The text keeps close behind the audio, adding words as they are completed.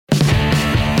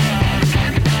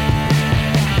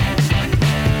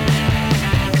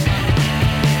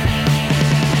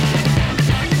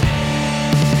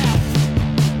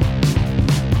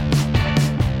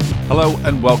Hello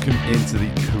and welcome into the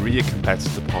Career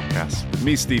Competitor Podcast with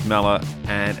me, Steve Meller.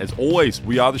 And as always,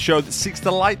 we are the show that seeks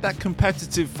to light that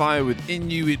competitive fire within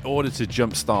you in order to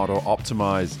jumpstart or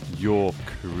optimize your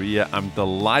career. I'm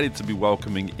delighted to be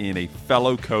welcoming in a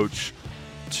fellow coach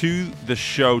to the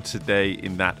show today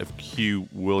in that of Q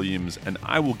Williams. And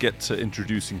I will get to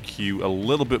introducing Q a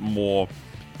little bit more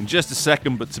in just a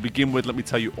second. But to begin with, let me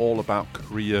tell you all about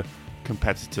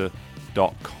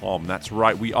CareerCompetitor.com. That's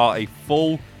right, we are a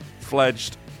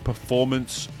full-fledged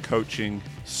performance coaching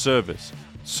service.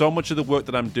 So much of the work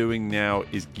that I'm doing now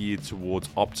is geared towards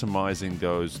optimizing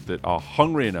those that are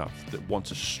hungry enough, that want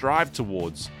to strive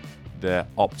towards their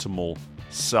optimal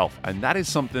self. And that is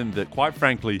something that, quite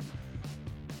frankly,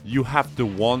 you have to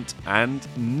want and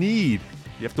need.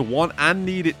 You have to want and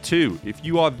need it too. If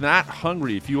you are that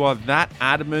hungry, if you are that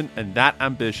adamant and that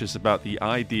ambitious about the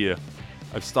idea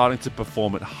of starting to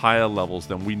perform at higher levels,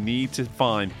 then we need to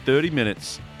find 30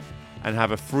 minutes and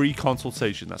have a free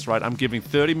consultation. That's right, I'm giving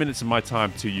 30 minutes of my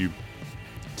time to you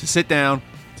to sit down,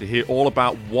 to hear all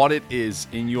about what it is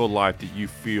in your life that you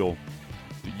feel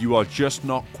that you are just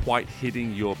not quite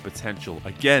hitting your potential.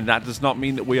 Again, that does not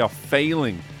mean that we are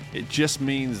failing. It just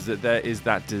means that there is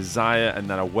that desire and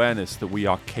that awareness that we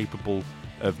are capable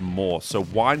of more. So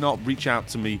why not reach out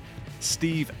to me,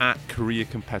 Steve at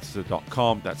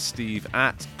CareerCompetitor.com. That's Steve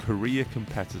at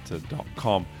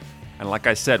CareerCompetitor.com. And like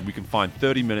I said, we can find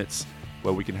 30 minutes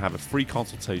where we can have a free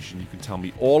consultation. You can tell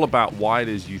me all about why it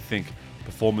is you think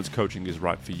performance coaching is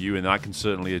right for you, and I can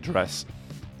certainly address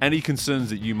any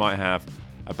concerns that you might have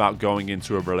about going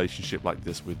into a relationship like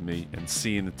this with me and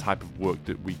seeing the type of work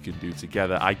that we can do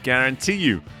together. I guarantee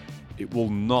you it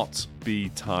will not be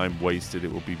time wasted.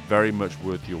 It will be very much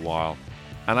worth your while.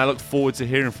 And I look forward to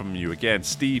hearing from you. Again,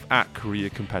 Steve at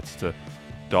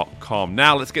CareerCompetitor.com.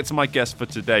 Now let's get to my guest for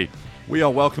today. We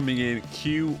are welcoming in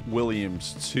Q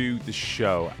Williams to the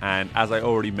show. And as I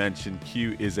already mentioned,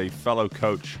 Q is a fellow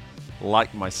coach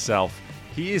like myself.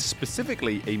 He is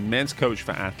specifically a men's coach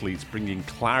for athletes, bringing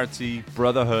clarity,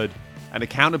 brotherhood, and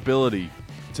accountability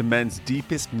to men's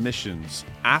deepest missions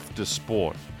after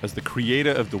sport. As the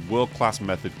creator of the world-class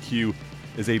method, Q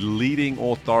is a leading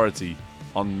authority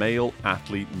on male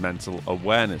athlete mental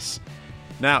awareness.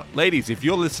 Now, ladies, if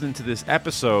you're listening to this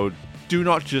episode, do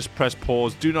not just press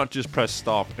pause, do not just press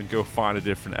stop and go find a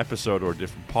different episode or a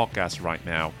different podcast right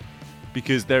now,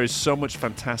 because there is so much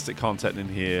fantastic content in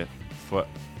here for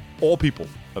all people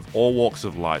of all walks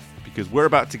of life, because we're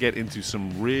about to get into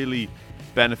some really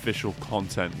beneficial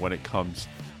content when it comes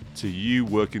to you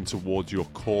working towards your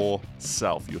core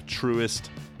self, your truest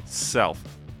self.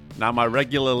 Now, my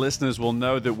regular listeners will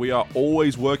know that we are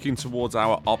always working towards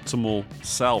our optimal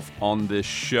self on this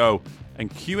show. And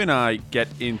Q and I get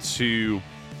into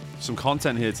some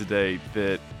content here today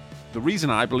that the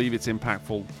reason I believe it's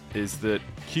impactful is that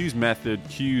Q's method,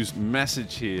 Q's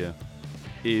message here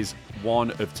is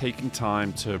one of taking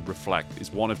time to reflect,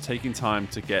 is one of taking time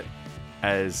to get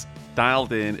as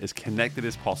dialed in, as connected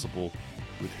as possible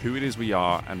with who it is we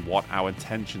are and what our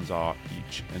intentions are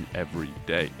each and every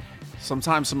day.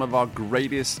 Sometimes some of our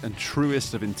greatest and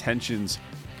truest of intentions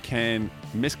can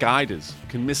misguide us,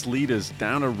 can mislead us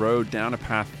down a road, down a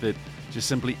path that just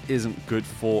simply isn't good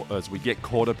for us. We get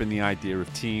caught up in the idea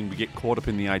of team, we get caught up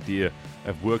in the idea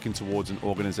of working towards an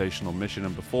organizational mission,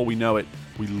 and before we know it,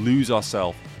 we lose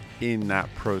ourselves in that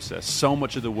process. So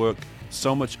much of the work,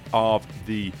 so much of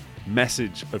the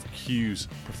message of Q's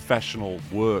professional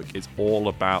work is all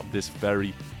about this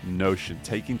very notion,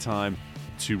 taking time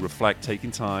to reflect, taking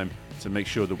time to make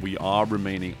sure that we are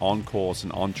remaining on course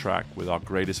and on track with our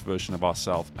greatest version of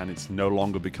ourselves, and it's no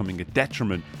longer becoming a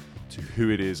detriment to who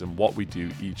it is and what we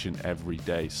do each and every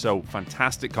day. So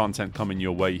fantastic content coming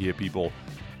your way here, people.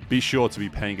 Be sure to be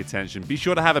paying attention. Be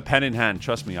sure to have a pen in hand.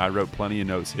 Trust me, I wrote plenty of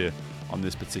notes here on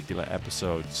this particular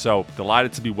episode. So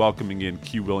delighted to be welcoming in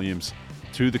Q Williams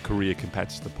to the Career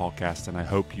Competitor Podcast, and I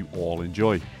hope you all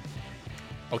enjoy.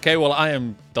 Okay, well, I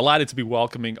am delighted to be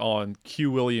welcoming on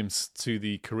Q Williams to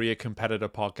the Career Competitor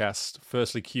Podcast.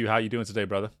 Firstly, Q, how are you doing today,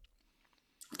 brother?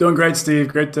 Doing great, Steve.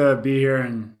 Great to be here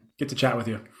and get to chat with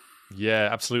you. Yeah,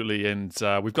 absolutely. And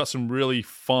we've got some really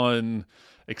fun,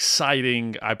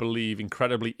 exciting, I believe,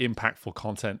 incredibly impactful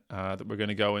content that we're going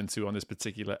to go into on this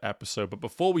particular episode. But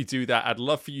before we do that, I'd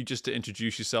love for you just to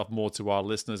introduce yourself more to our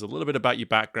listeners, a little bit about your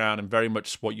background and very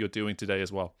much what you're doing today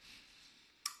as well.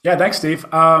 Yeah, thanks, Steve.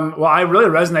 Well, I really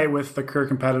resonate with the career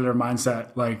competitor mindset.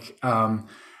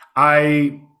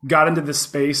 I got into this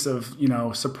space of,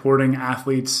 supporting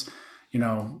athletes,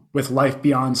 with life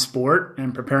beyond sport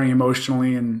and preparing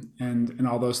emotionally and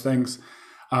all those things.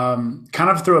 Kind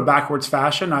of through a backwards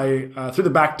fashion. Through the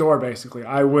back door, basically.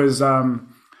 I was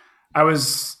I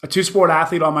was a two-sport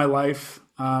athlete all my life.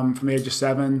 From the age of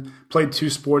 7, played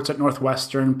 2 sports at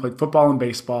Northwestern, played football and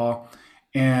baseball.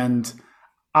 And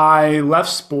I left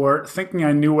sport thinking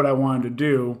I knew what I wanted to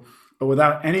do, but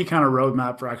without any kind of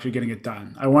roadmap for actually getting it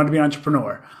done. I wanted to be an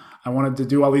entrepreneur. I wanted to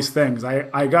do all these things.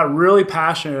 I got really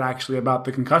passionate actually about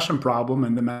the concussion problem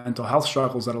and the mental health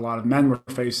struggles that a lot of men were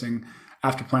facing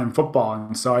after playing football.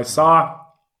 And so I saw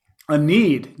a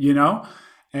need,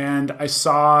 and I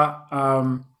saw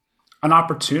an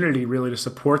opportunity really to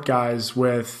support guys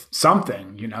with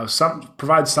something,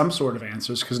 provide some sort of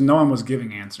answers, because no one was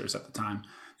giving answers at the time.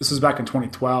 This was back in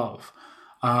 2012.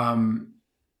 And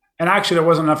actually there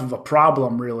wasn't enough of a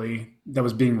problem really that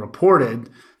was being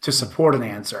reported to support an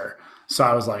answer. So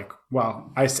I was like,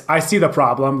 well, I see the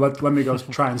problem. Let me go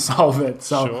try and solve it.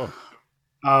 So, sure.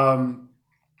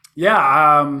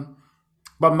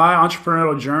 But my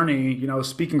entrepreneurial journey,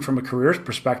 speaking from a career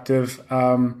perspective,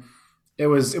 it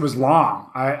was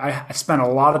long. I spent a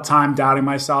lot of time doubting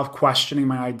myself, questioning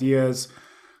my ideas,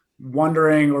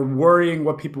 wondering or worrying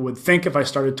what people would think if I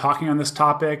started talking on this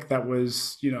topic that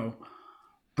was,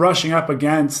 brushing up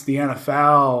against the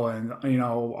NFL and,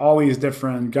 all these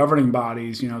different governing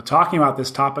bodies. Talking about this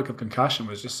topic of concussion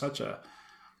was just such a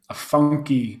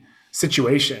funky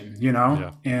situation,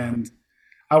 Yeah. And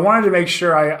I wanted to make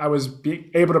sure I was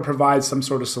able to provide some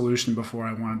sort of solution before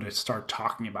I wanted to start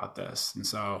talking about this. And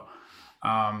so,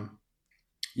 I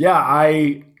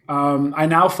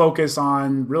now focus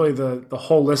on really the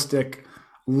holistic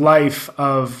life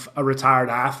of a retired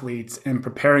athlete and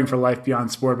preparing for life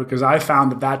beyond sport, because I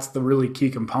found that that's the really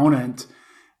key component.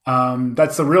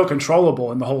 That's the real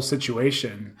controllable in the whole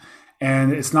situation.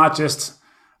 And it's not just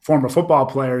former football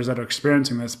players that are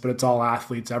experiencing this, but it's all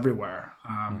athletes everywhere.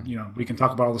 We can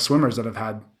talk about all the swimmers that have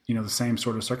had, the same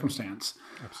sort of circumstance.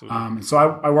 Absolutely. So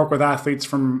I work with athletes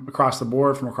from across the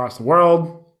board, from across the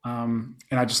world. And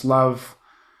I just love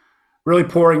really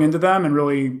pouring into them and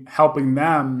really helping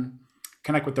them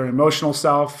connect with their emotional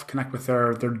self, connect with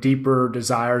their deeper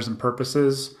desires and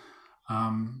purposes.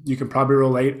 You can probably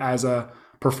relate as a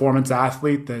performance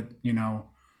athlete that,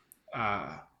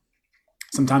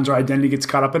 sometimes our identity gets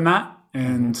caught up in that,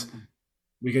 and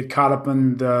we get caught up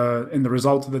in the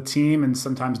result of the team, and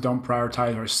sometimes don't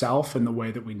prioritize ourselves in the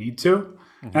way that we need to.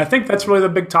 And I think that's really the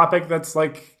big topic that's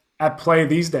like at play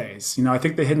these days. I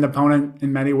think the hidden opponent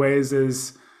in many ways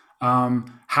is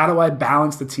how do I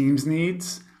balance the team's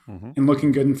needs and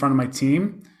looking good in front of my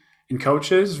team and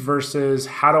coaches versus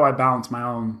how do I balance my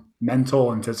own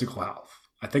mental and physical health?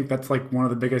 I think that's like one of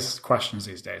the biggest questions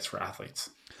these days for athletes.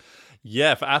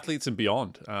 Yeah, for athletes and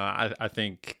beyond. I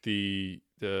think the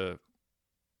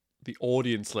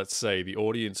audience, let's say, the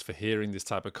audience for hearing this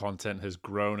type of content has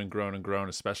grown and grown and grown,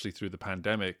 especially through the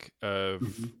pandemic of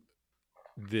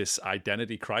this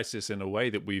identity crisis in a way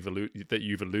that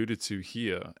you've alluded to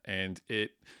here. And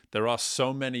there are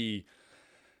so many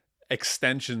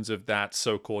extensions of that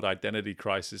so-called identity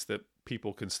crisis that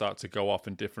people can start to go off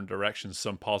in different directions,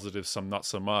 some positive, some not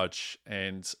so much.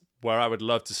 And where I would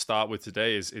love to start with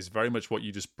today is very much what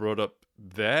you just brought up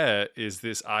there, is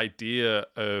this idea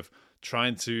of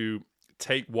trying to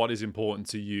take what is important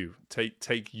to you,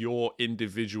 take your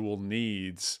individual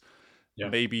needs,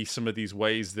 maybe some of these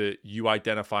ways that you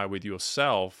identify with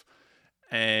yourself,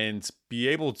 and be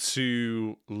able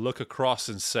to look across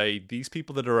and say, these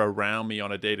people that are around me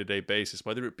on a day-to-day basis,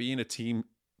 whether it be in a team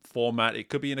format, it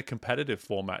could be in a competitive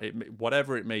format,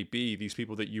 whatever it may be, these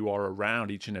people that you are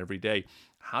around each and every day,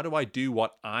 how do I do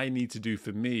what I need to do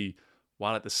for me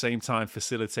while at the same time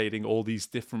facilitating all these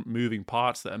different moving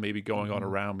parts that are maybe going on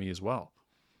around me as well?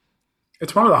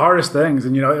 It's one of the hardest things.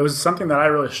 And, it was something that I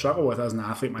really struggled with as an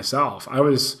athlete myself. I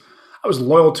was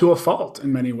loyal to a fault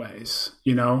in many ways,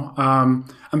 I'm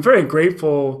very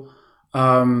grateful.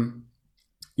 I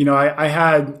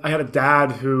had a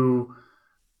dad who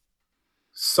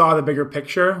saw the bigger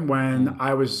picture when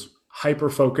I was hyper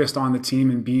focused on the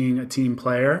team and being a team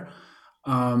player.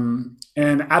 And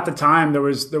at the time there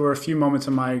were a few moments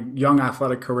in my young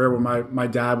athletic career where my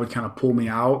dad would kind of pull me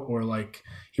out, or like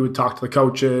he would talk to the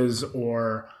coaches,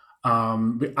 or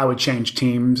I would change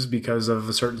teams because of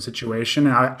a certain situation.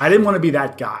 And I didn't want to be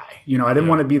that guy. I didn't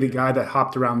want to be the guy that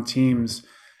hopped around teams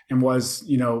and was,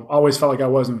 always felt like I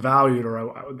wasn't valued,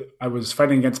 or I was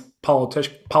fighting against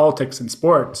politics in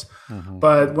sports.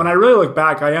 But when I really look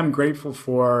back, I am grateful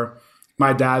for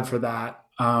my dad for that.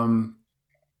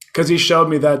 Because he showed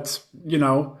me that,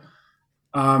 you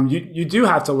do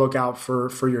have to look out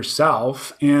for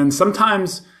yourself. And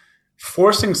sometimes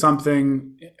forcing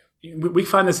something, we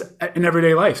find this in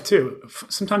everyday life too.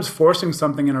 Sometimes forcing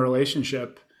something in a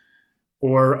relationship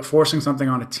or forcing something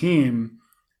on a team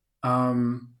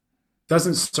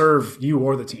doesn't serve you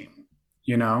or the team.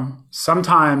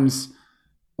 Sometimes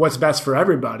what's best for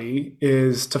everybody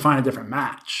is to find a different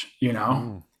match,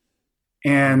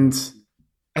 and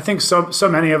I think so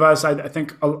many of us, I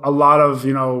think a lot of,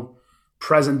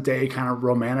 present day kind of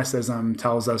romanticism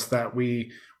tells us that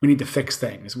we need to fix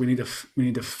things. We need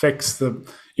to fix the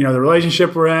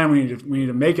relationship we're in. We need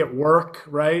to make it work.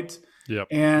 Right. Yep.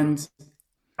 And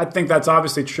I think that's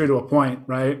obviously true to a point.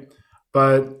 Right.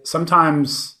 But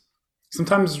sometimes,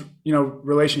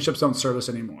 relationships don't serve us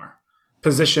anymore.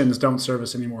 Positions don't serve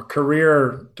us anymore.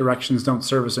 Career directions don't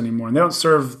serve us anymore. And they don't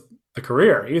serve the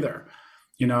career either,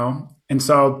 And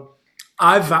so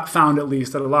I've found, at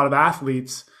least, that a lot of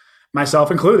athletes,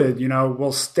 myself included,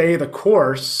 will stay the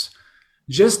course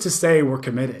just to say we're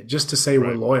committed, just to say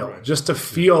we're loyal, just to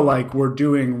feel like we're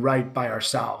doing right by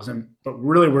ourselves. But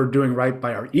really we're doing right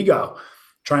by our ego,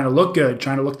 trying to look good,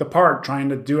 trying to look the part, trying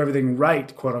to do everything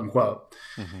right, quote unquote.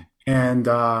 Mm-hmm. And,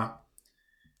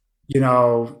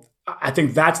 I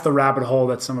think that's the rabbit hole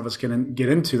that some of us can get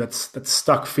into. That's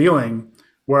stuck feeling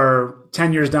where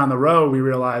 10 years down the road, we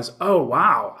realize, oh,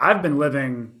 wow, I've been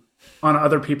living on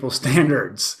other people's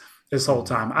standards this whole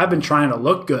time. I've been trying to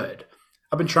look good.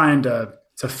 I've been trying to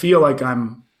feel like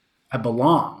I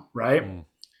belong, right? Mm.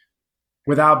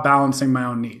 Without balancing my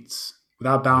own needs,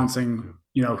 without balancing,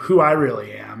 who I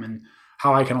really am and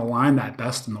how I can align that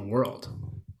best in the world.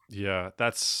 Yeah,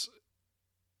 that's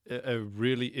a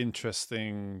really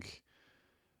interesting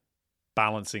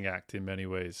balancing act in many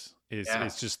ways.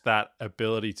 It's just that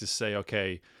ability to say,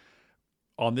 okay,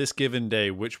 on this given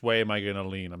day, which way am I going to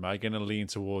lean? Am I going to lean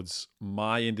towards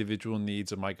my individual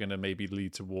needs? Am I going to maybe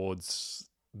lead towards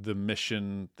the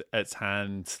mission at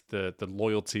hand, the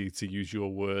loyalty, to use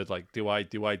your word? Like, do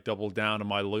I double down on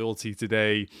my loyalty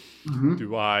today? Mm-hmm.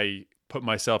 Do I put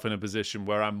myself in a position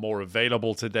where I'm more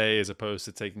available today as opposed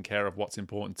to taking care of what's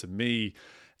important to me?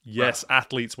 Yes, right.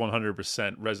 Athletes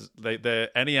 100%.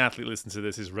 Any athlete listening to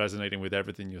this is resonating with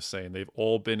everything you're saying. They've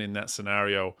all been in that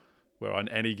scenario where on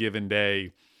any given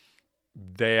day,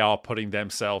 they are putting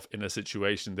themselves in a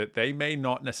situation that they may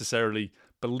not necessarily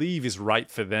believe is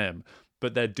right for them,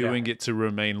 but they're doing it to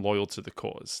remain loyal to the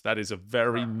cause. That is a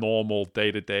very normal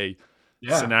day-to-day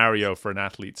scenario for an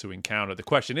athlete to encounter. The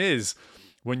question is,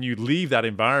 when you leave that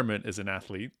environment as an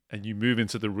athlete and you move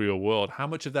into the real world, how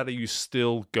much of that are you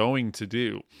still going to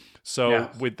do? So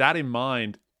with that in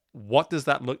mind, what does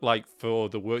that look like for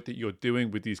the work that you're doing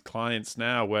with these clients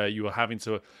now, where you are having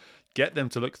to get them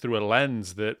to look through a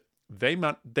lens that they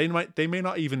may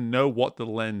not even know what the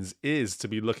lens is to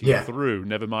be looking through,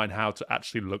 never mind how to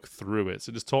actually look through it.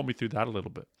 So just talk me through that a little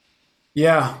bit.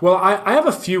 Yeah, well, I have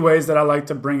a few ways that I like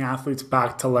to bring athletes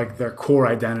back to like their core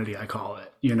identity, I call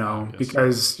it,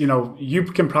 because, you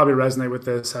can probably resonate with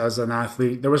this as an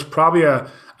athlete. There was probably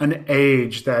an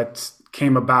age that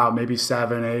came about, maybe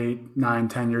 7, 8, 9,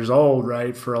 10 years old,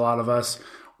 right? For a lot of us,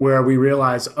 where we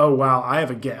realize, oh, wow, I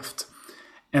have a gift.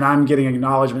 And I'm getting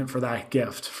acknowledgement for that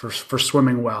gift, for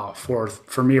swimming well. For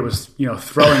me, it was,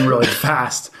 throwing really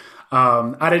fast.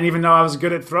 I didn't even know I was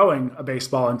good at throwing a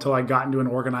baseball until I got into an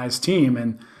organized team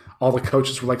and all the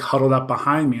coaches were like huddled up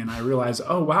behind me. And I realized,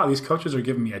 oh, wow, these coaches are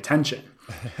giving me attention,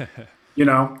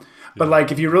 But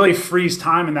like, if you really freeze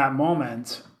time in that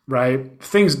moment, right,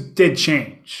 things did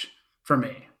change for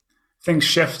me. Things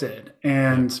shifted.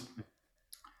 And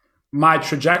my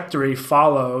trajectory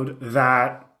followed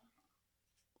that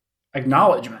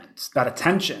acknowledgement, that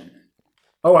attention.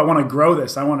 Oh, I want to grow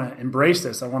this. I want to embrace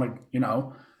this. I want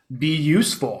to, be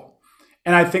useful.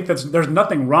 And I think there's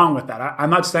nothing wrong with that. I'm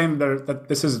not saying that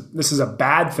this is a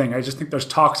bad thing. I just think there's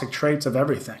toxic traits of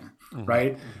everything,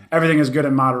 right? Mm-hmm. Everything is good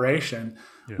in moderation.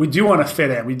 Yeah. We do want to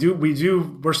fit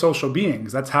in. We're social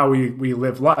beings. That's how we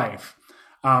live life.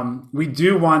 We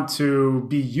do want to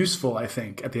be useful, I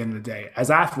think, at the end of the day,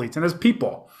 as athletes and as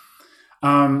people.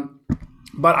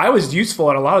 But I was useful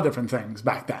at a lot of different things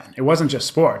back then. It wasn't just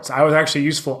sports. I was actually a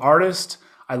useful artist.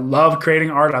 I loved creating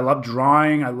art. I loved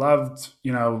drawing. I loved,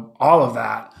 all of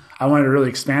that. I wanted to really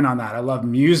expand on that. I loved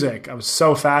music. I was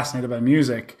so fascinated by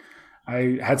music.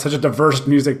 I had such a diverse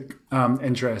music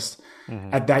interest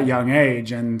at that young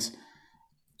age. And,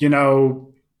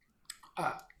 when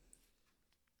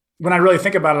I really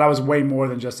think about it, I was way more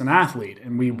than just an athlete,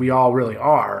 and we all really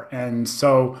are. And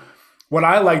so what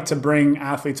I like to bring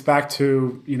athletes back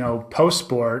to,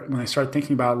 post-sport, when they start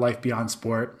thinking about life beyond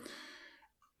sport,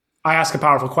 I ask a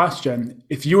powerful question.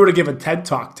 If you were to give a TED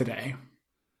Talk today,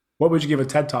 what would you give a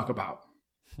TED Talk about?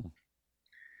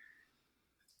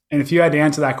 And if you had to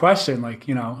answer that question,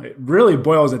 it really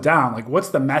boils it down. Like, what's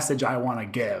the message I want to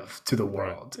give to the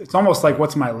world? It's almost like,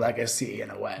 what's my legacy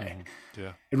in a way?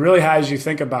 Yeah. It really has you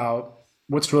think about,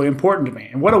 what's really important to me?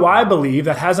 And what do I believe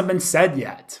that hasn't been said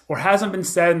yet or hasn't been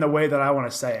said in the way that I want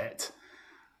to say it?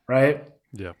 Right.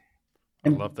 Yeah. I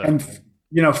love that. And,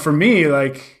 you know, for me,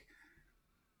 like,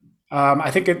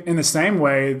 I think in the same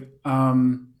way,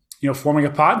 you know, forming a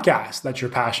podcast that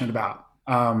you're passionate about.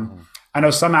 I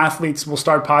know some athletes will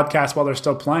start podcasts while they're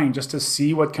still playing just to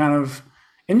see what kind of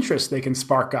interest they can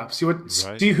spark up,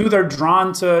 see who they're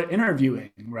drawn to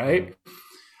interviewing, right?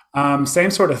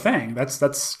 Same sort of thing.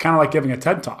 That's kind of like giving a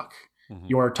TED talk.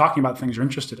 You're talking about things you're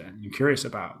interested in, you're curious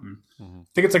about. And I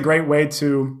think it's a great way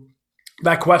to,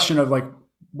 that question of like,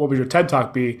 what would your TED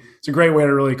talk be? It's a great way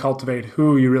to really cultivate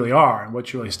who you really are and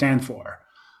what you really stand for.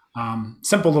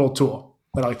 Simple little tool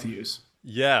that I like to use.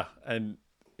 Yeah. And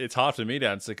it's hard for me to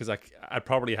answer because I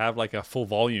probably have like a full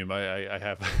volume. I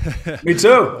have. Me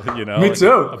too. You know, me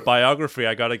too. A biography.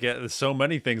 I got to get. There's so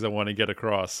many things I want to get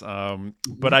across.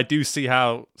 But I do see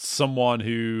how someone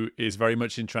who is very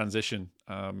much in transition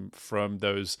from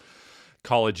those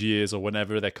college years or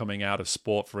whenever they're coming out of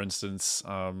sport, for instance,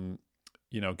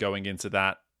 you know, going into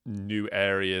that new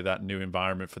area, that new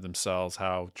environment for themselves,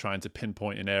 how trying to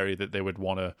pinpoint an area that they would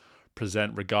want to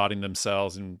present regarding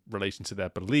themselves in relation to their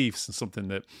beliefs and something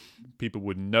that people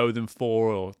would know them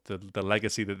for, or the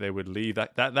legacy that they would leave,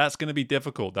 that's going to be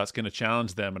difficult. That's going to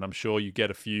challenge them. And I'm sure you get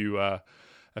a few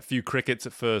crickets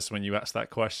at first when you ask that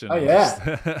question. Oh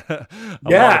yeah.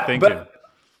 Lot of thinking. But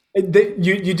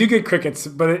you do get crickets,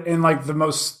 but in like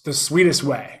the sweetest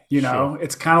way, you know. Sure.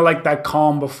 It's kind of like that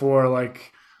calm before,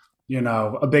 like, you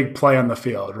know, a big play on the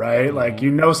field, right? Like,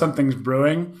 you know, something's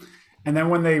brewing. And then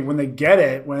when they get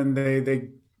it, when they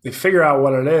figure out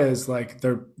what it is, like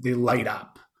they light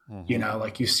up, you know,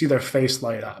 like you see their face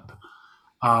light up.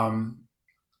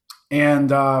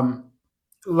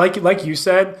 Like you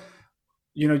said,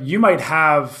 you know, you might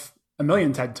have a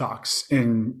million TED Talks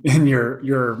in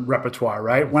your repertoire,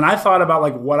 right? When I thought about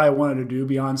like what I wanted to do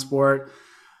beyond sport,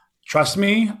 trust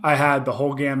me, I had the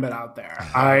whole gambit out there.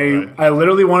 I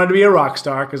literally wanted to be a rock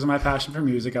star because of my passion for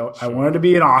music. I wanted to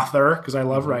be an author because I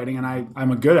love writing and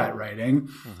I'm good at writing.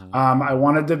 I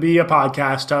wanted to be a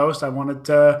podcast host. I wanted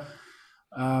to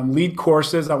lead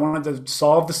courses. I wanted to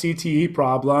solve the CTE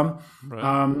problem.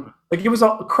 Like it was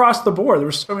across the board. There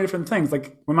were so many different things.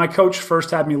 Like when my coach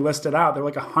first had me listed out, there were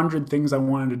like 100 things I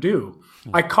wanted to do.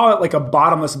 I call it like a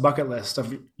bottomless bucket list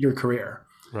of your career.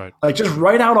 Right. Like just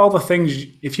write out all the things.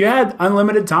 If you had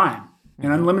unlimited time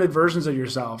and unlimited versions of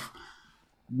yourself,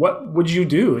 what would you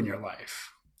do in your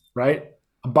life? Right?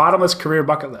 A bottomless career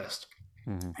bucket list.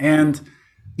 And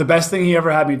the best thing he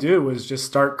ever had me do was just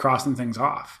start crossing things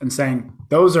off and saying,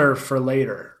 those are for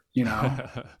later, you know,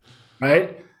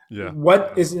 right? Yeah.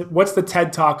 What's the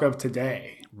TED Talk of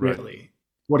today, really?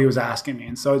 What he was asking me.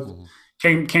 And so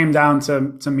it came down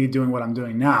to me doing what I'm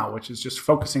doing now, which is just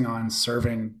focusing on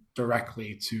serving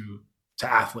directly to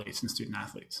athletes and student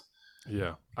athletes.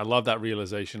 Yeah. I love that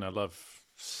realization. I love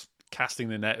casting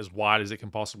the net as wide as it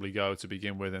can possibly go to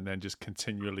begin with, and then just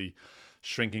continually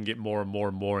shrinking it more and more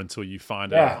and more until you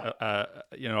find a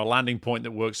landing point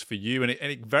that works for you. And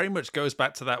it very much goes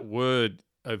back to that word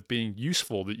of being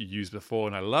useful that you used before.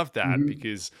 And I love that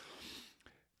because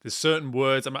there's certain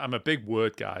words. I'm a big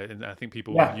word guy, and I think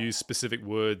people use specific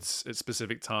words at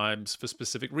specific times for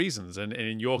specific reasons. And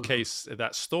in your case,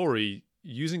 that story,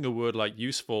 using a word like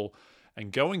useful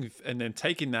and going and then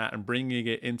taking that and bringing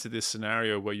it into this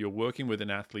scenario where you're working with an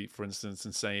athlete, for instance,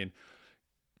 and saying,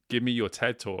 give me your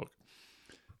TED Talk.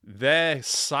 Their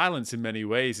silence in many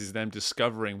ways is them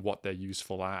discovering what they're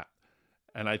useful at.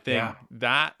 And I think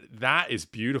that is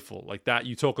beautiful. Like that,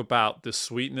 you talk about the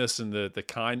sweetness and the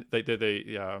kind,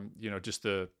 just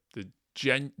the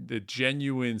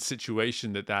genuine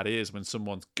situation that is when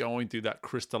someone's going through that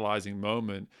crystallizing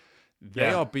moment. They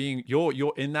are being,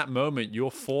 you're in that moment,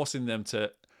 you're forcing them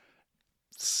to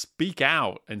speak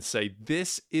out and say,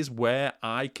 this is where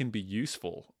I can be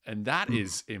useful. And that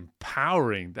is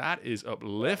empowering. That is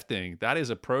uplifting. That is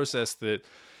a process that,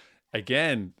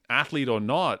 again, athlete or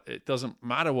not, it doesn't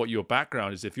matter what your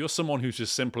background is. If you're someone who's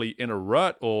just simply in a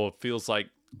rut or feels like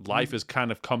life has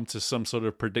kind of come to some sort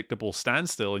of predictable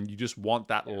standstill and you just want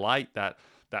that light, that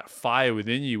fire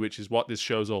within you, which is what this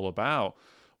show's all about,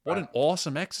 what an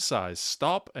awesome exercise.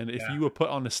 Stop. And if you were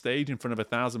put on a stage in front of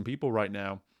 1,000 people right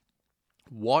now,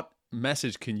 what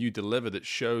message can you deliver that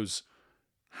shows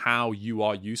how you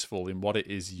are useful in what it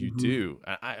is you do?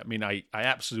 I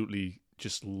absolutely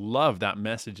just love that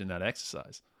message in that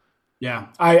exercise. Yeah.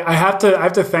 I have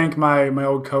to thank my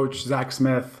old coach, Zach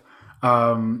Smith,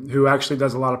 who actually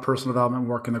does a lot of personal development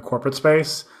work in the corporate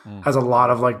space, has a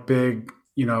lot of like big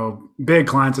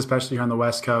clients, especially here on the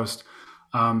West Coast,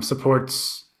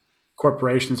 supports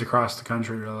corporations across the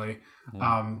country really.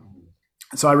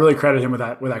 So I really credit him with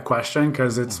that question,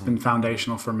 because it's been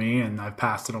foundational for me, and I've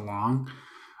passed it along.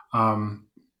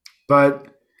 But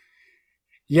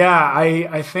yeah,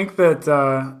 I think that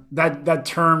that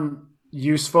term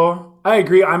useful, I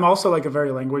agree. I'm also like a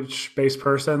very language based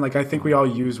person. Like, I think we all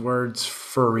use words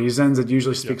for reasons. It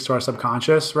usually speaks to our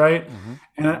subconscious, right?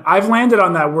 And I've landed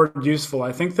on that word useful.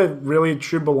 I think that really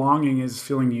true belonging is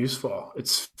feeling useful.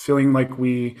 It's feeling like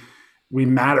we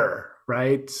matter,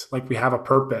 right? Like we have a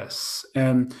purpose.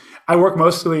 And I work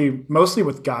mostly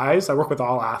with guys. I work with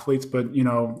all athletes, but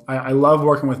I love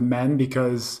working with men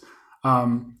because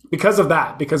of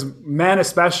that, because men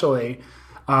especially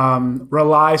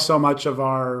rely so much of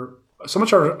our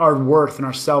worth and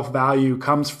our self-value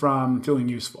comes from feeling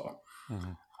useful.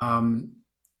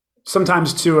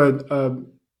 Sometimes to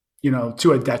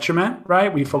a detriment,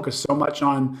 right? We focus so much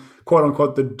on quote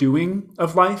unquote the doing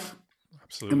of life.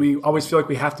 Absolutely. And we always feel like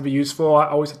we have to be useful. I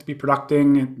always have to be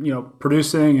producing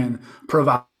and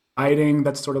providing.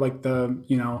 That's sort of like the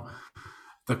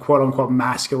quote unquote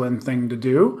masculine thing to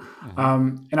do.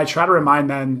 And I try to remind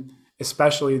men,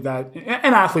 especially that,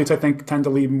 and athletes, I think, tend to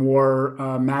lead more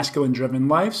masculine driven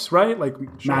lives, right? Like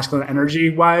masculine energy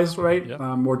wise, right?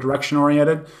 Yeah. More direction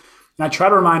oriented. And I try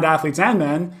to remind athletes and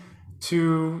men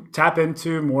to tap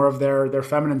into more of their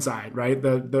feminine side, right?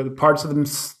 The parts of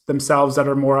themselves that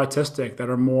are more artistic, that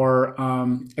are more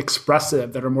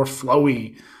expressive, that are more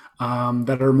flowy,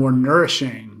 that are more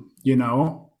nourishing,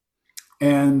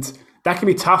 and that can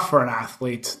be tough for an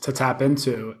athlete to tap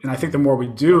into. And I think the more we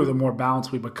do, the more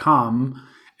balanced we become,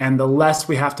 and the less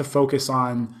we have to focus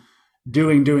on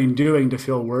doing to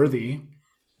feel worthy.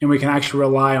 And we can actually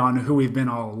rely on who we've been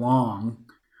all along,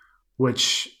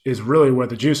 which is really where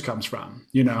the juice comes from,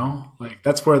 like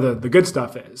that's where the good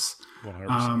stuff is.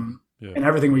 100%. Yeah. And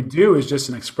everything we do is just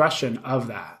an expression of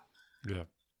that. Yeah.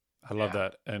 I love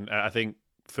that. And I think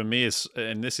for me,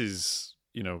 this is,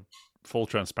 full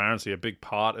transparency, a big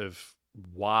part of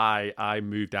why I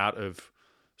moved out of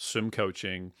swim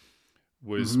coaching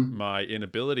was my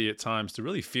inability at times to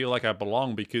really feel like I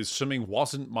belong, because swimming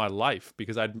wasn't my life,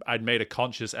 because I'd made a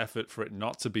conscious effort for it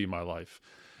not to be my life.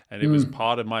 And it was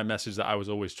part of my message that I was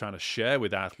always trying to share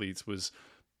with athletes was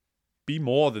be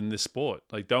more than this sport.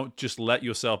 Like, don't just let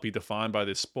yourself be defined by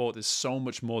this sport. There's so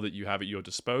much more that you have at your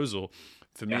disposal.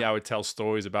 For me, I would tell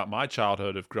stories about my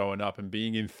childhood of growing up and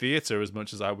being in theater as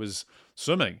much as I was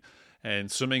swimming.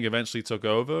 And swimming eventually took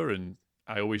over. And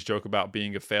I always joke about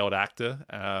being a failed actor.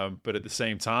 But at the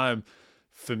same time,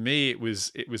 for me, it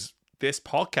was this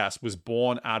podcast was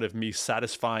born out of me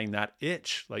satisfying that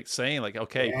itch, like saying like,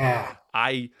 okay,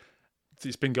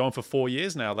 it's been going for 4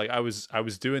 years now. Like I was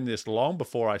doing this long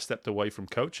before I stepped away from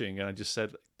coaching. And I just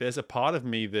said, there's a part of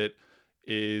me that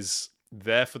is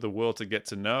there for the world to get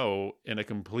to know in a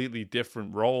completely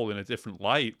different role, in a different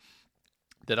light,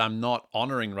 that I'm not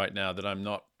honoring right now, that I'm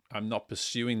not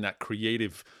pursuing that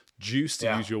creative juice,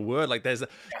 to use your word. Like there's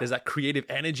that creative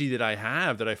energy that I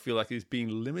have that I feel like is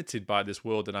being limited by this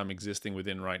world that I'm existing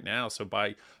within right now. So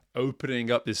by opening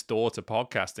up this door to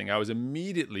podcasting, I was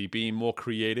immediately being more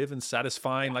creative and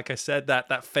satisfying, like I said,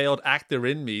 that failed actor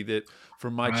in me that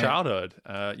from my childhood,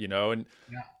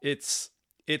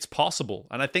 it's possible.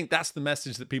 And I think that's the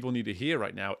message that people need to hear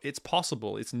right now. It's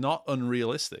possible. It's not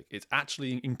unrealistic. It's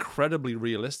actually incredibly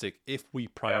realistic if we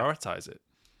prioritize it.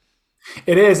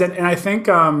 It is. And I think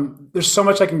there's so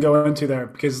much I can go into there,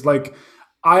 because like,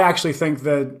 I actually think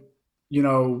that,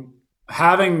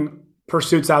 having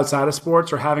pursuits outside of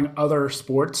sports or having other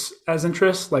sports as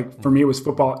interests, like for me, it was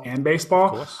football and baseball.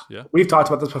 Of course, yeah. We've talked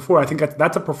about this before. I think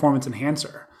that's a performance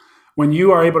enhancer. When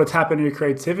you are able to tap into your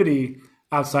creativity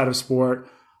outside of sport,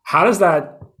 how does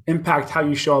that impact how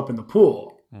you show up in the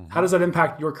pool? How does that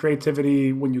impact your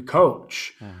creativity when you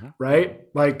coach, right?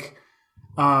 Like,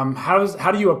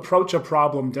 how do you approach a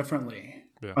problem differently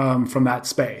from that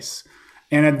space?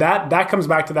 And that comes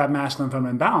back to that masculine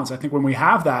feminine balance. I think when we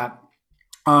have that,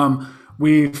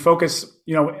 we focus,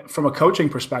 from a coaching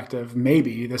perspective,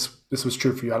 maybe this was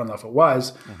true for you. I don't know if it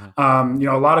was. A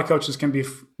lot of coaches can be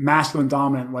masculine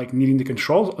dominant, like needing to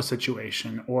control a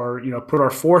situation or, put our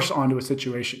force onto a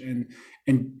situation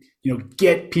and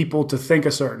get people to think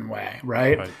a certain way.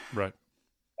 Right.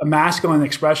 A masculine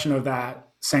expression of that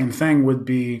same thing would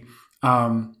be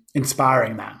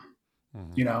inspiring them,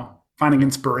 finding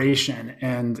inspiration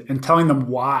and telling them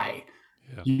why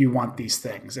you want these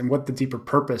things and what the deeper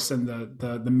purpose and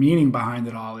the meaning behind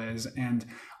it all is, and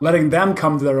letting them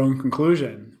come to their own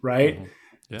conclusion, right?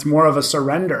 It's more of a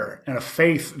surrender and a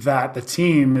faith that the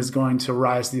team is going to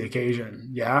rise to the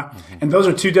occasion. And those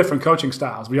are two different coaching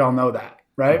styles. We all know that,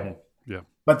 right?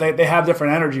 But they have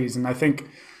different energies. And I think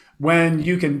when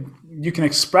you can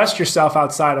express yourself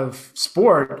outside of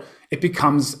sport, it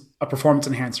becomes a performance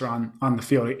enhancer on the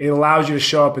field. It allows you to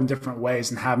show up in different ways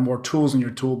and have more tools in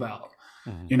your tool belt.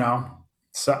 You know,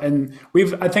 so and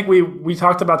I think we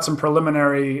talked about some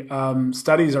preliminary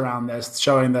studies around this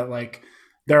showing that like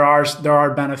there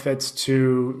are benefits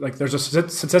to, like, there's a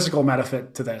statistical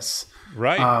benefit to this,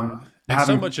 right? And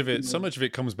so much of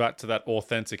it comes back to that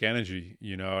authentic energy,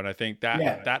 you know. And I think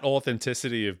that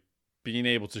authenticity of being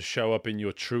able to show up in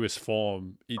your truest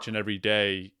form each and every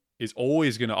day is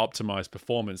always going to optimize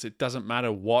performance. It doesn't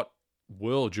matter what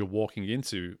world you're walking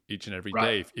into each and every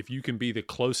day. If you can be the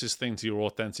closest thing to your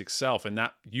authentic self, and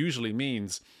that usually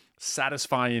means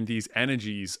satisfying these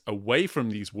energies away from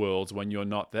these worlds when you're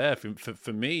not there.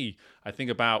 For me, I think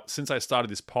about, since I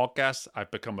started this podcast,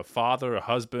 I've become a father, a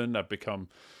husband, I've become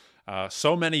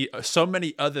so many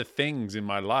other things in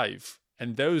my life,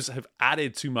 and those have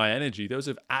added to my energy, those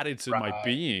have added to my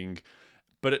being.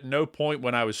 But at no point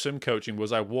when I was swim coaching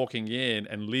was I walking in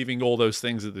and leaving all those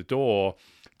things at the door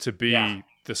to be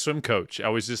the swim coach. I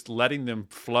was just letting them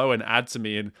flow and add to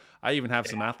me. And I even have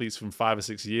some athletes from 5 or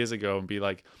 6 years ago and be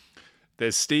like,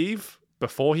 there's Steve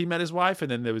before he met his wife, and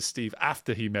then there was Steve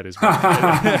after he met his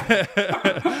wife.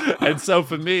 And so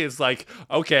for me, it's like,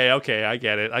 okay, I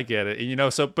get it. And, you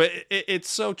know, so, but it's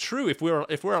so true. If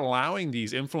we're allowing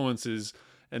these influences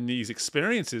and these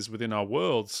experiences within our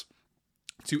worlds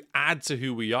to add to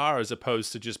who we are, as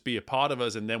opposed to just be a part of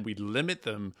us, and then we limit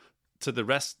them to the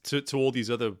rest, to all these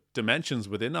other dimensions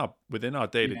within our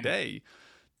day-to-day,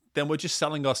 then we're just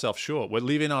selling ourselves short. We're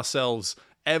leaving ourselves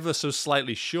ever so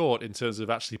slightly short in terms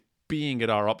of actually being at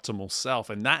our optimal self.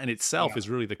 And that in itself is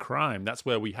really the crime. That's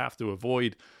where we have to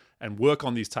avoid and work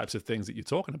on these types of things that you're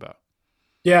talking about.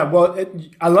 Yeah, well,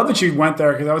 I love that you went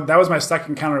there, because that was my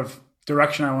second kind of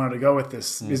direction I wanted to go with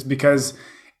this, is because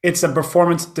it's a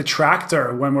performance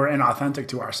detractor when we're inauthentic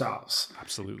to ourselves.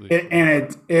 Absolutely.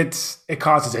 It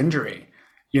causes injury.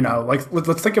 You know, like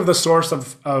let's think of the source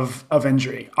of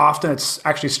injury. Often it's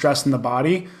actually stress in the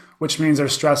body, which means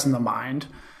there's stress in the mind.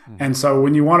 And so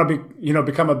when you want to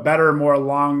become a better, more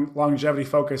longevity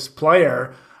focused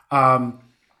player,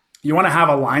 you want to have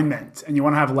alignment and you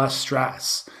want to have less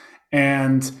stress.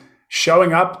 And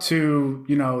showing up to,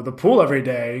 the pool every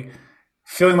day,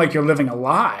 feeling like you're living a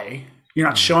lie, you're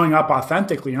not showing up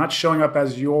authentically. You're not showing up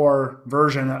as your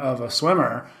version of a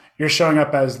swimmer. You're showing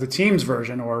up as the team's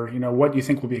version, or, what you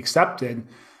think will be accepted.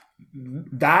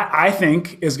 That, I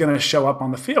think, is going to show up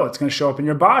on the field. It's going to show up in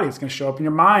your body. It's going to show up in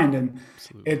your mind. And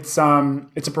it's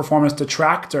a performance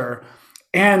detractor.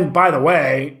 And by the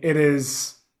way, it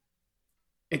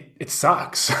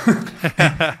sucks.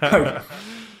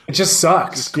 It just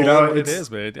sucks. It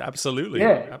is, man. Absolutely.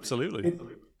 Yeah, absolutely.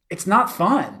 It's not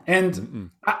fun. And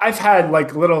I've had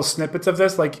like little snippets of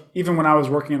this, like even when I was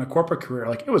working in a corporate career,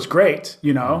 like it was great,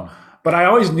 but I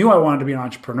always knew I wanted to be an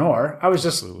entrepreneur. I was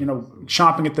just,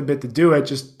 chomping at the bit to do it,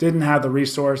 just didn't have the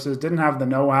resources, didn't have the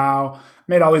know-how,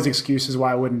 made all these excuses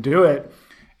why I wouldn't do it.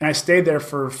 And I stayed there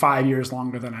for 5 years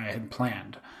longer than I had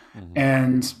planned.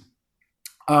 And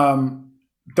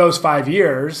those 5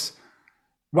 years,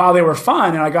 while they were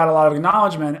fun and I got a lot of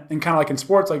acknowledgement, and kind of like in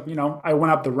sports, like, I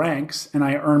went up the ranks and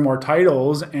I earned more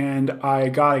titles and I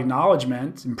got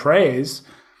acknowledgement and praise,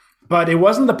 but it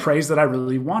wasn't the praise that I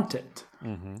really wanted,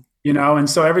 and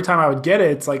so every time I would get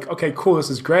it, it's like, okay, cool, this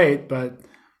is great, but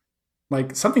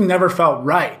like something never felt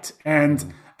right. And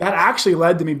that actually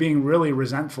led to me being really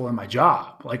resentful in my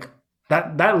job. Like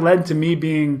that led to me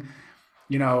being,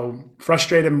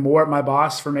 frustrated more at my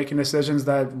boss for making decisions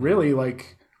that really,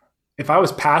 like, if I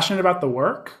was passionate about the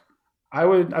work, I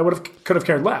could have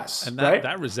cared less. And right?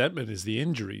 that resentment is the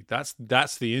injury. That's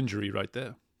the injury right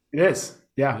there. It is.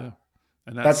 Yeah.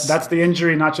 And that's the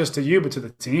injury, not just to you, but to the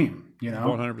team,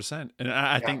 100%. And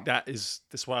I think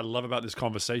that's what I love about this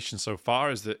conversation so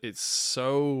far, is that it's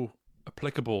so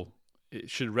applicable. It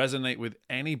should resonate with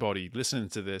anybody listening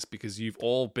to this, because you've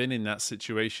all been in that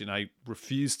situation. I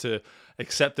refuse to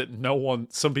accept that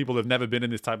some people have never been in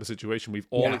this type of situation. We've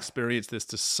all experienced this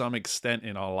to some extent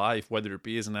in our life, whether it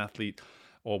be as an athlete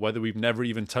or whether we've never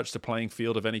even touched a playing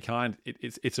field of any kind.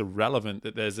 It's irrelevant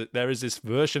that there is this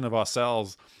version of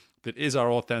ourselves that is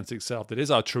our authentic self, that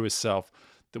is our truest self,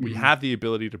 that we have the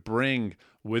ability to bring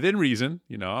within reason.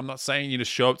 I'm not saying you just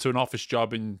show up to an office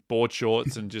job in board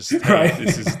shorts and just, hey,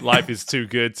 life is too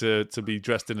good to be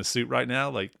dressed in a suit right now.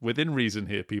 Like, within reason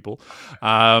here, people.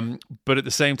 But at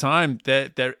the same time,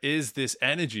 there is this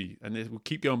energy, and we'll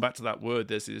keep going back to that word.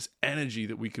 There's this energy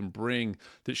that we can bring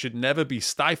that should never be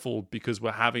stifled because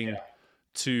we're having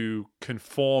to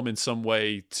conform in some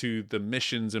way to the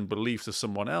missions and beliefs of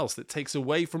someone else, that takes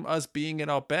away from us being at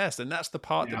our best. And that's the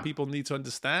part that people need to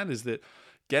understand, is that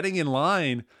getting in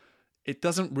line, it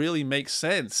doesn't really make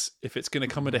sense if it's going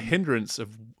to come at a hindrance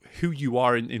of who you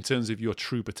are in terms of your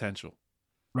true potential.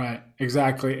 Right,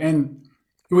 exactly. And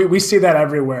we see that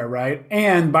everywhere, right?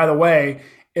 And by the way,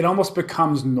 it almost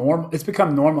becomes normal. It's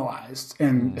become normalized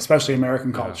in especially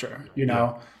American culture, you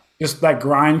know, just that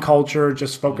grind culture,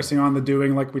 just focusing on the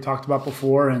doing, like we talked about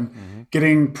before, and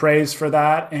getting praise for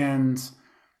that. And,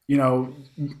 you know,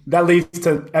 that leads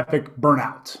to epic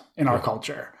burnout in our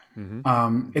culture.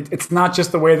 It's not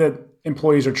just the way that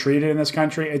employees are treated in this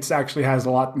country. It actually has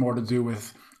a lot more to do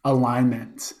with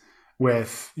alignment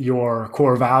with your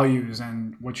core values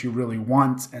and what you really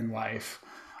want in life,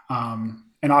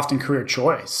 and often career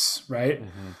choice, right?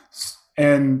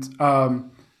 And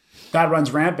that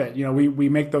runs rampant. You know, we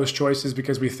make those choices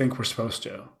because we think we're supposed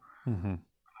to.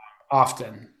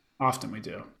 Often we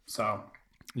do. So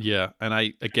yeah, and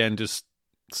I again just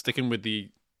sticking with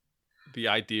the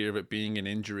idea of it being an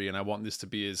injury, and I want this to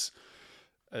be as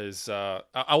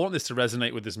I want this to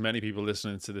resonate with as many people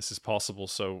listening to this as possible.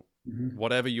 So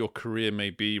whatever your career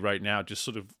may be right now, just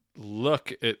sort of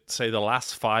look at, say, the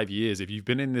last 5 years. If you've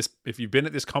been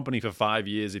at this company for 5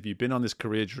 years, if you've been on this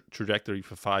career trajectory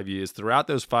for 5 years, throughout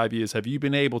those 5 years, have you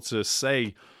been able to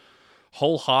say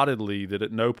wholeheartedly that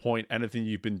at no point anything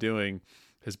you've been doing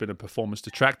has been a performance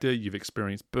detractor? You've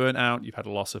experienced burnout, you've had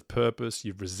a loss of purpose,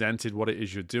 you've resented what it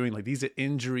is you're doing. Like, these are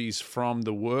injuries from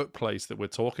the workplace that we're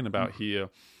talking about here.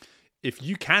 If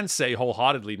you can say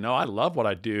wholeheartedly, no, I love what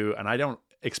I do and I don't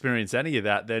experience any of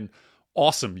that, then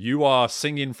awesome. You are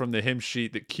singing from the hymn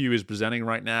sheet that Q is presenting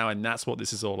right now, and that's what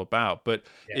this is all about. But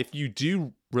if you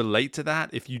do relate to that,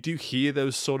 if you do hear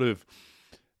those sort of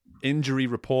injury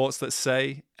reports, let's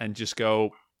say, and just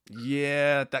go,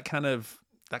 yeah, that kind of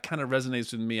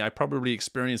resonates with me, I probably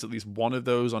experience at least one of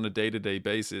those on a day-to-day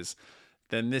basis,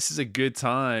 then this is a good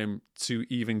time to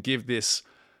even give this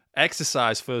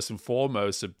exercise first and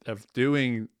foremost of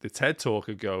doing the TED Talk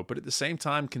a go, but at the same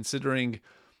time considering,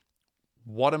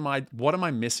 what am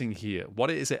I missing here? What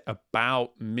is it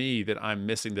about me that I'm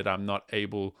missing that I'm not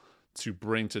able to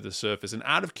bring to the surface? And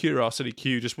out of curiosity,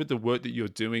 Q, just with the work that you're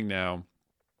doing now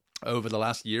over the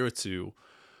last year or two,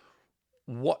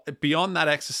 what beyond that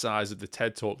exercise of the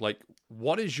TED Talk, like,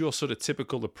 what is your sort of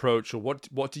typical approach, or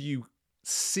what do you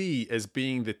see as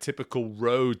being the typical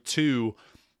road to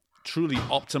truly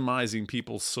optimizing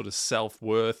people's sort of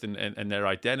self-worth and their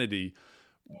identity?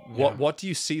 What do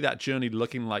you see that journey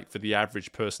looking like for the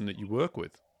average person that you work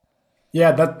with?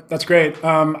 Yeah, that's great.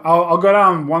 I'll go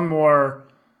down one more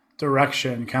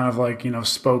direction, kind of like, you know,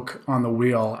 spoke on the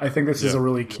wheel. I think this is a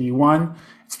really key one.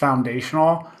 It's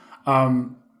foundational.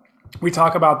 We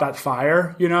talk about that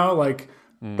fire, you know, like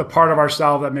the part of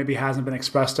ourselves that maybe hasn't been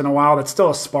expressed in a while. That's still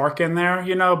a spark in there,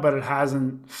 you know, but it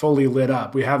hasn't fully lit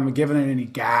up. We haven't given it any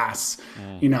gas,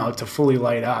 you know, to fully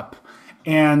light up.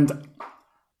 And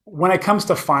when it comes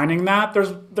to finding that,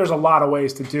 there's a lot of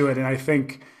ways to do it. And I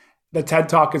think the TED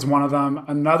Talk is one of them.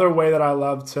 Another way that I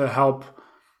love to help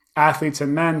athletes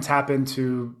and men tap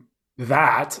into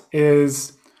that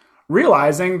is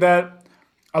realizing that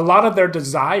a lot of their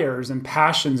desires and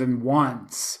passions and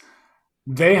wants,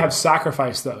 they have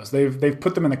sacrificed those. They've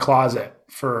put them in the closet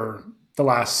for the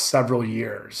last several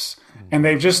years, and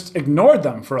they've just ignored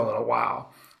them for a little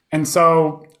while. And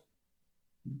so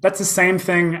that's the same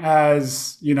thing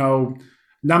as, you know,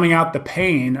 numbing out the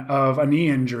pain of a knee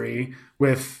injury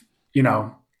with, you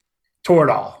know,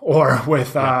 Toradol or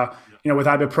with, you know, with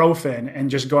ibuprofen and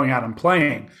just going out and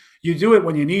playing. You do it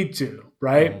when you need to,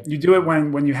 right? You do it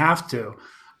when you have to.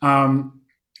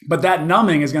 But that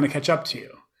numbing is going to catch up to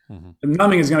you. The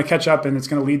numbing is going to catch up, and it's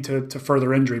going to lead to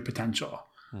further injury potential,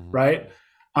 right?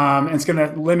 And it's going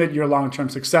to limit your long-term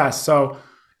success. So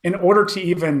in order to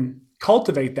even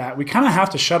cultivate that, we kind of have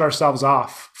to shut ourselves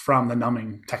off from the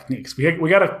numbing techniques. We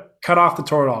got to cut off the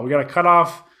Toradol. We got to cut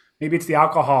off, maybe it's the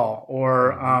alcohol,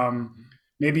 or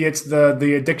maybe it's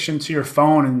the addiction to your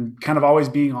phone and kind of always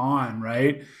being on,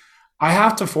 right? I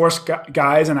have to force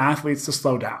guys and athletes to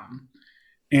slow down.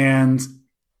 And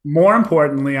more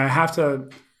importantly, I have to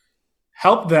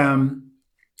help them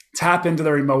tap into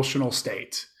their emotional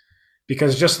state.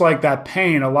 Because just like that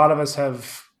pain, a lot of us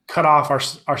have cut off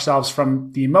ourselves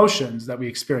from the emotions that we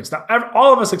experience. Now,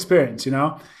 all of us experience, you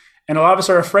know, and a lot of us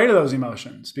are afraid of those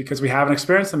emotions because we haven't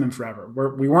experienced them in forever.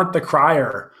 We weren't the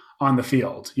crier on the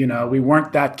field, you know, we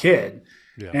weren't that kid.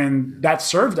 And that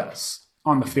served us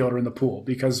on the field or in the pool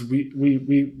because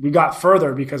we got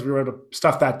further because we were able to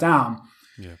stuff that down.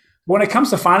 When it comes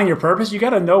to finding your purpose, you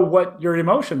got to know what your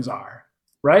emotions are,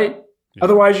 right? Yeah.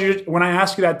 Otherwise, when I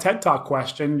ask you that TED Talk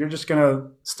question, you're just going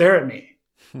to stare at me,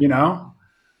 you know?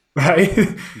 Right?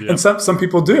 Yeah. And some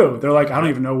people do. They're like, I don't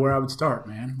Yeah. even know where I would start,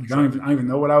 man. Like, I don't even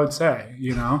know what I would say,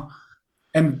 you know?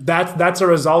 And that's a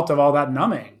result of all that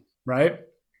numbing, right?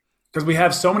 Because we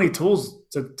have so many tools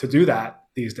to do that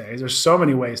these days. There's so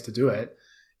many ways to do it.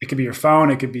 It could be your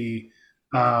phone. It could be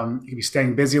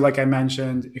staying busy, like I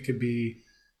mentioned. It could be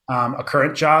a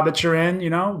current job that you're in. You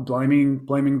know, blaming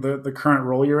the current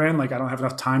role you're in. Like, I don't have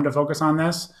enough time to focus on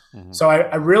this. Mm-hmm. So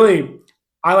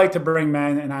I like to bring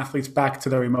men and athletes back to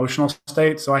their emotional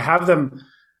state. So I have them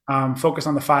focus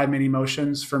on the 5 main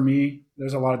emotions. For me,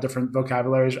 there's a lot of different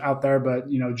vocabularies out there, but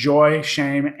joy,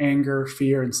 shame, anger,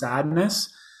 fear, and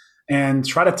sadness. And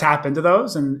try to tap into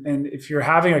those. And if you're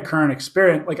having a current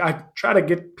experience, like, I try to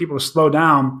get people to slow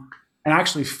down and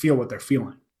actually feel what they're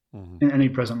feeling in any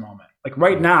present moment. Like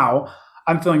right now,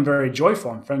 I'm feeling very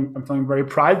joyful. I'm feeling very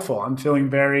prideful. I'm feeling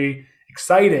very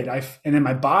excited. And in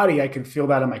my body, I can feel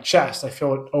that in my chest. I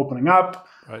feel it opening up.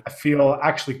 Right. I feel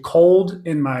actually cold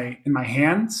in my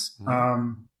hands.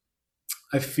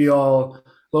 I feel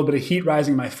a little bit of heat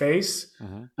rising in my face.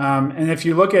 And if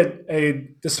you look at a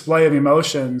display of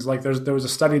emotions, like there was a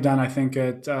study done, I think,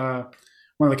 at one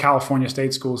of the California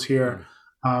state schools here.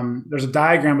 There's a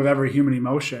diagram of every human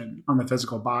emotion on the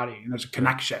physical body, and there's a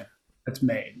connection that's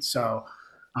made. So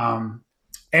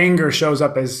anger shows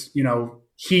up as,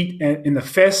 heat in the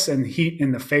fists and heat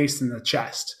in the face and the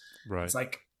chest. Right. It's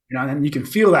like, and you can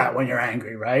feel that when you're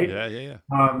angry, right? Yeah.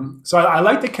 So I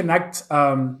like to connect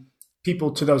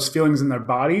people to those feelings in their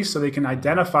bodies so they can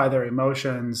identify their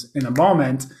emotions in a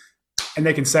moment, and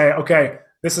they can say, okay,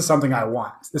 this is something I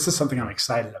want. This is something I'm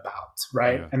excited about,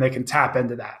 right? Yeah. And they can tap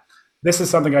into that. This is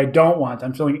something I don't want.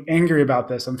 I'm feeling angry about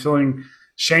this. I'm feeling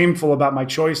shameful about my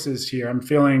choices here. I'm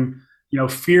feeling,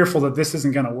 fearful that this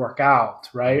isn't going to work out,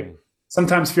 right?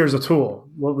 Sometimes fear is a tool.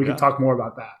 Well, we can talk more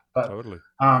about that. But totally.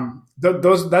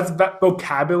 That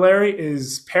vocabulary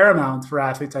is paramount for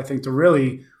athletes, I think, to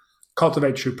really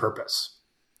cultivate true purpose.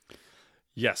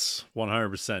 Yes,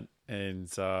 100%. And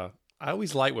I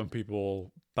always like when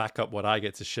people back up what I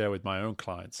get to share with my own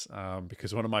clients,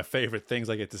 because one of my favorite things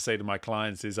I get to say to my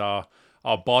clients is our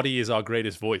body is our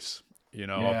greatest voice.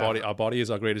 Our body is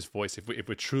our greatest voice. If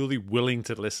we're truly willing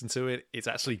to listen to it, it's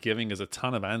actually giving us a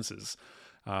ton of answers.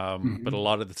 But a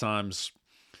lot of the times,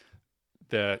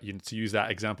 to use that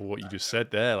example, what you just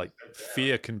said there, like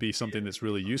fear can be something that's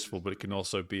really useful, but it can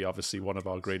also be obviously one of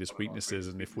our greatest weaknesses.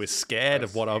 And if we're scared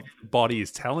of what our body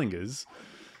is telling us,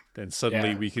 then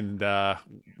suddenly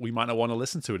we might not want to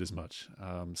listen to it as much.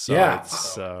 Go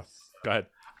ahead.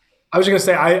 I was going to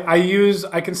say,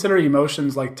 I consider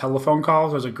emotions like telephone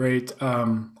calls. There's a great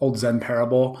old Zen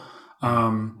parable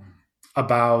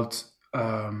about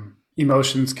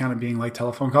emotions kind of being like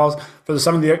telephone calls. For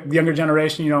some of the younger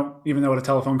generation, you don't even know what a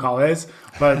telephone call is.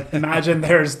 But imagine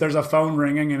there's a phone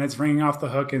ringing and it's ringing off the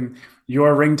hook, and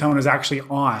your ringtone is actually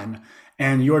on,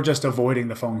 and you're just avoiding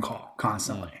the phone call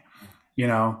constantly.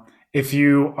 If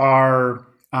you are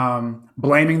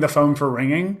blaming the phone for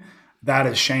ringing, that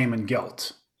is shame and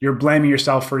guilt. You're blaming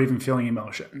yourself for even feeling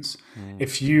emotions.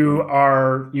 If you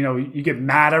are, you get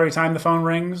mad every time the phone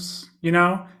rings,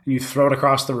 and you throw it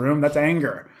across the room, that's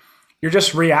anger. You're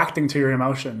just reacting to your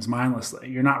emotions mindlessly.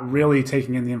 You're not really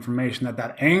taking in the information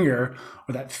that anger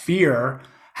or that fear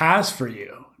has for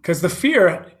you. Because the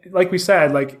fear, like we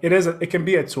said, it can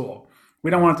be a tool. We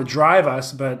don't want it to drive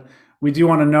us, but we do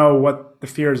want to know what the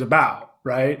fear is about,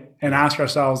 right? And ask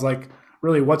ourselves,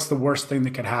 really, what's the worst thing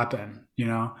that could happen?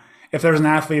 If there's an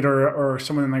athlete or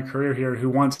someone in my career here who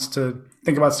wants to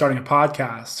think about starting a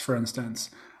podcast, for instance,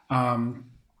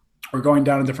 or going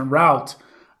down a different route,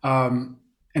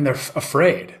 and they're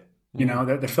afraid,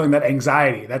 they're feeling that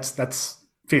anxiety. That's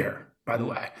fear, by the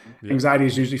way. Yeah. Anxiety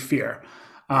is usually fear.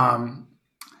 I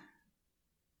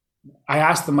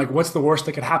ask them, what's the worst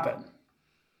that could happen?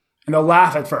 And they'll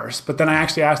laugh at first, but then I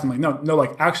actually ask them,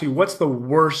 no, actually, what's the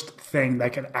worst thing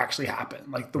that could actually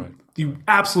happen? The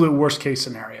absolute worst case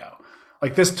scenario.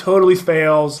 This totally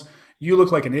fails. You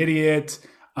look like an idiot.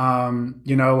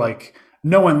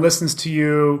 No one listens to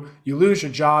you. You lose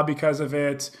your job because of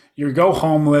it. You go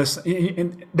homeless.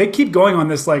 And they keep going on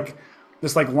this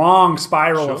long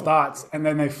spiral of thoughts, and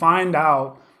then they find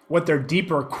out what their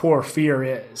deeper core fear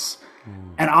is.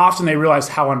 And often they realize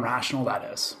how irrational that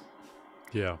is.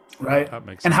 Yeah. Right. That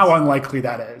makes sense. And how unlikely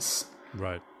that is.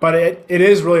 Right. But it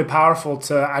is really powerful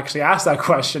to actually ask that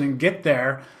question and get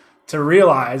there to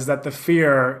realize that the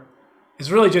fear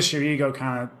is really just your ego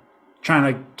kind of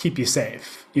trying to keep you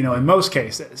safe, in most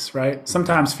cases, right?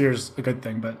 Sometimes fear is a good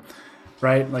thing, but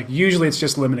right. Usually it's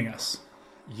just limiting us.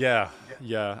 Yeah.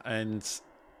 And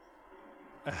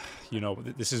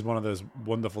This is one of those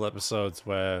wonderful episodes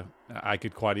where I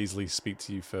could quite easily speak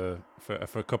to you for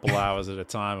a couple hours at a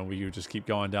time, and we would just keep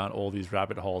going down all these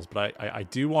rabbit holes. But I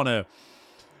do want to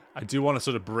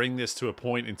sort of bring this to a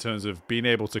point in terms of being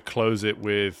able to close it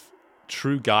with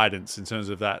true guidance in terms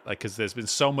of that, like, because there's been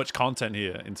so much content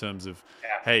here in terms of,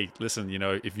 hey, listen,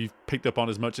 if you've picked up on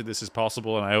as much of this as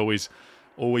possible, and I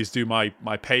always do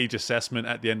my page assessment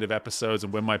at the end of episodes,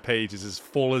 and when my page is as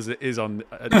full as it is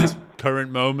at this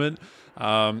current moment,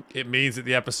 it means that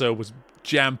the episode was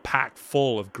jam-packed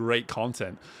full of great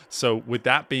content. So with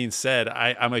that being said,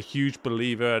 I'm a huge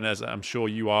believer, and as I'm sure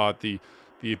you are, the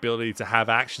ability to have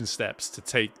action steps to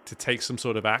take some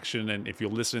sort of action. And if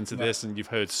you're listening to this and you've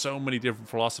heard so many different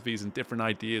philosophies and different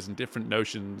ideas and different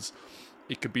notions,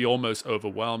 it could be almost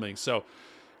overwhelming. So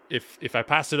if I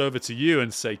pass it over to you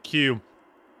and say, Q,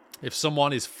 if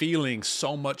someone is feeling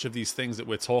so much of these things that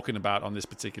we're talking about on this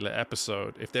particular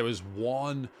episode, if there was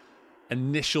one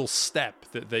initial step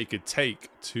that they could take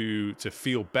to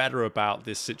feel better about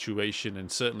this situation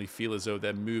and certainly feel as though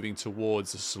they're moving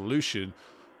towards a solution,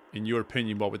 in your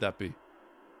opinion, what would that be?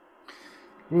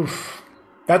 Oof.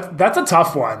 That's a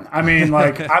tough one. I mean,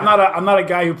 like, I'm not a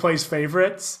guy who plays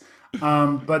favorites,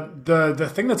 but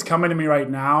the thing that's coming to me right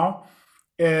now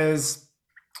is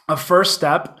a first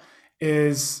step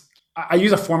is I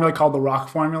use a formula called the ROC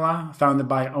formula, founded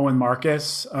by Owen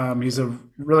Marcus. He's a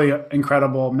really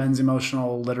incredible men's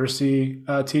emotional literacy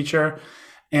teacher,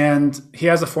 and he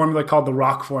has a formula called the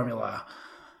ROC formula.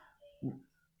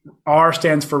 R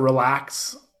stands for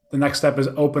relax. The next step is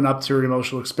open up to your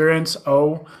emotional experience,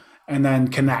 O, and then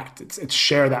connect. It's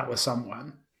share that with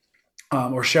someone,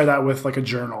 or share that with like a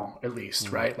journal at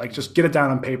least, right? Like just get it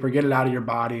down on paper, get it out of your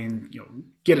body, and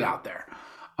get it out there,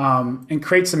 and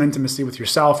create some intimacy with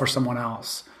yourself or someone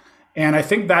else. And I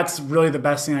think that's really the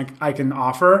best thing I can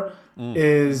offer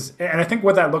is, and I think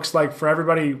what that looks like for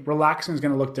everybody, relaxing is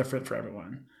going to look different for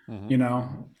everyone,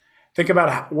 Think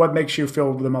about what makes you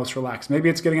feel the most relaxed. Maybe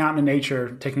it's getting out in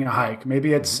nature, taking a hike.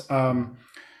 Maybe it's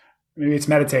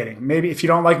meditating. Maybe if you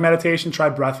don't like meditation, try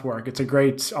breath work. It's a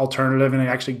great alternative, and it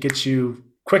actually gets you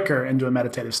quicker into a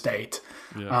meditative state.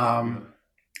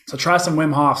 So try some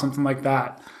Wim Hof, something like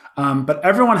that. But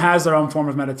everyone has their own form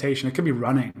of meditation. It could be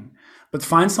running, but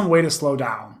find some way to slow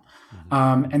down,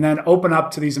 and then open up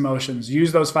to these emotions.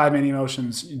 Use those 5 main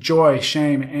emotions: joy,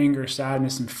 shame, anger,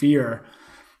 sadness, and fear.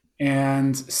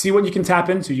 And see what you can tap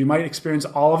into. You might experience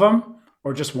all of them,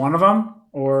 or just one of them,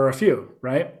 or a few,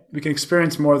 right? We can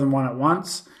experience more than one at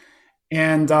once.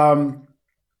 And I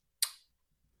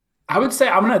would say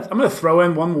I'm gonna throw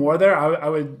in one more there. I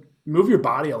would move your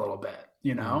body a little bit,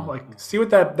 like see what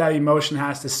that emotion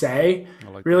has to say.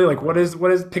 Really, like what is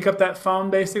pick up that phone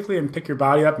basically and pick your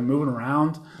body up and move it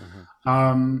around.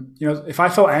 If I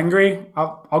feel angry,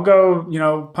 I'll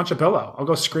go, punch a pillow. I'll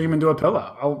go scream into a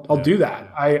pillow. I'll do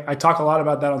that. I talk a lot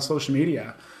about that on social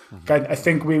media. I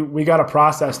think we got to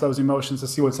process those emotions to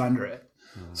see what's under it.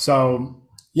 So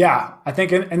yeah, I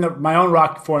think in my own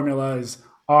ROC formula is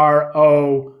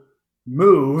RO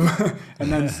move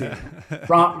and then C.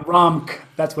 Romk.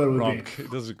 That's what it would be.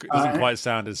 It doesn't quite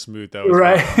sound as smooth though.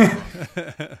 Right.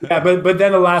 Yeah, but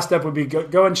then the last step would be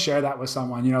go and share that with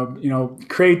someone.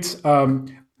 Create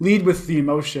lead with the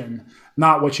emotion,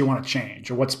 not what you want to change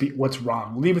or what's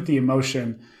wrong. Lead with the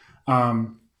emotion.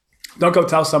 Don't go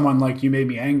tell someone like you made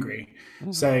me angry.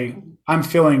 Say I'm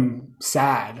feeling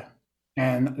sad,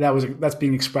 and that's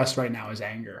being expressed right now as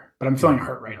anger, but I'm feeling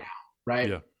hurt right now. Right.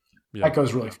 Yeah. That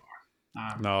goes really far.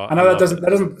 No, I know that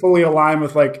doesn't fully align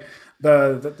with like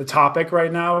the topic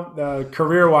right now.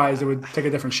 Career wise, it would take a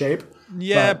different shape.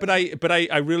 Yeah, but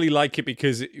I really like it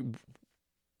because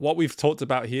what we've talked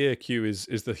about here, Q, is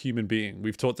the human being.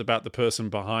 We've talked about the person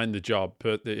behind the job.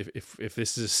 But if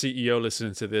this is a CEO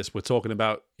listening to this, we're talking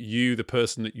about you, the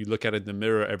person that you look at in the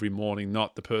mirror every morning,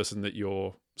 not the person that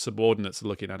your subordinates are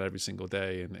looking at every single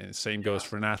day. And the same goes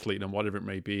for an athlete and whatever it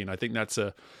may be. And I think that's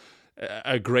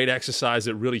a great exercise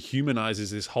that really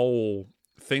humanizes this whole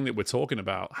thing that we're talking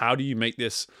about. How do you make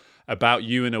this about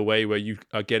you in a way where you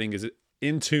are getting as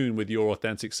in tune with your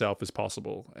authentic self as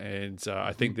possible? And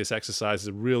I think this exercise is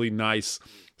a really nice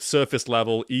surface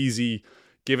level, easy,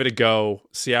 give it a go,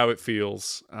 see how it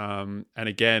feels. And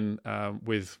again,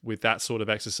 with that sort of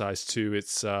exercise too,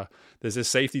 it's there's a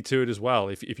safety to it as well.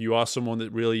 If you are someone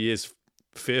that really is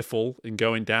fearful in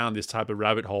going down this type of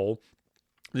rabbit hole,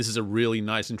 this is a really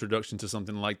nice introduction to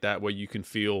something like that where you can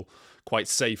feel quite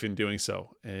safe in doing so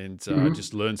and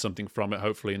just learn something from it,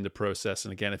 hopefully, in the process.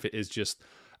 And again, if it is just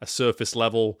a surface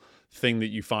level thing that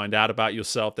you find out about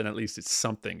yourself, then at least it's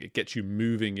something. It gets you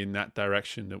moving in that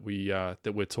direction that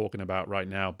we're talking about right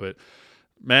now. But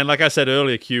Man, like I said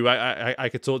earlier, Q, I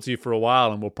could talk to you for a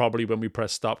while, and we'll probably, when we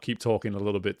press stop, keep talking a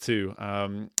little bit too.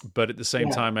 But at the same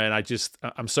time, man,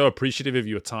 I'm so appreciative of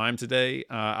your time today.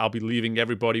 I'll be leaving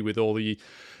everybody with all the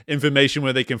information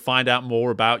where they can find out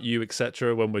more about you,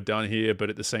 etc. when we're done here.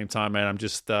 But at the same time, man, I'm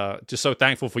just so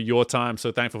thankful for your time,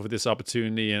 so thankful for this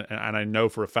opportunity, and I know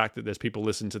for a fact that there's people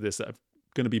listening to this that are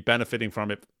going to be benefiting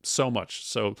from it so much.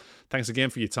 So thanks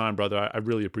again for your time, brother. I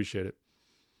really appreciate it.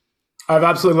 I've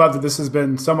absolutely loved it. This has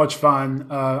been so much fun.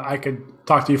 I could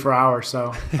talk to you for hours.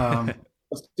 So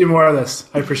let's do more of this.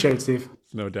 I appreciate it, Steve.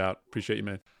 No doubt. Appreciate you,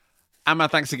 man. And my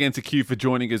thanks again to Q for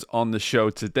joining us on the show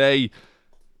today.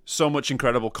 So much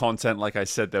incredible content, like I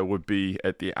said there would be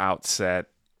at the outset.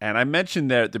 And I mentioned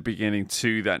there at the beginning,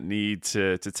 too, that need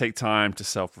to take time to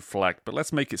self-reflect. But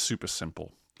let's make it super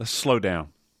simple. Let's slow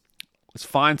down. Let's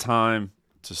find time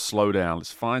to slow down.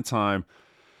 Let's find time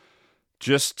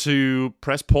just to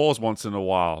press pause once in a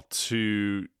while,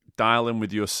 to dial in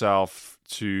with yourself,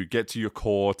 to get to your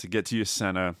core, to get to your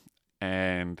center,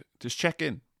 and just check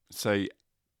in. Say,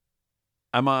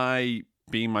 am I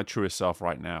being my truest self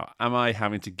right now? Am I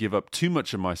having to give up too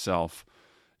much of myself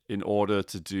in order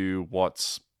to do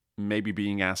what's maybe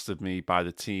being asked of me by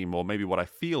the team, or maybe what I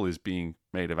feel is being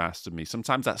made of asked of me?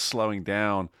 Sometimes that slowing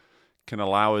down can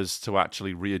allow us to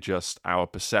actually readjust our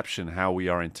perception, how we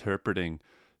are interpreting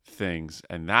things,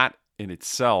 and that in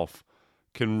itself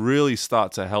can really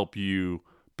start to help you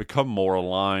become more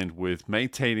aligned with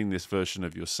maintaining this version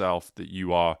of yourself that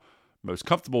you are most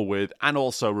comfortable with, and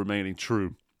also remaining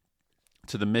true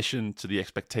to the mission, to the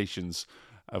expectations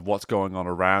of what's going on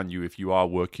around you if you are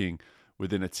working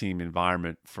within a team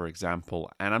environment, for example.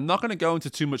 And I'm not going to go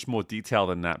into too much more detail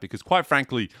than that, because quite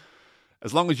frankly,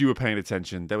 as long as you were paying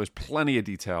attention, there was plenty of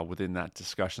detail within that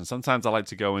discussion. Sometimes I like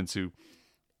to go into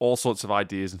all sorts of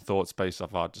ideas and thoughts based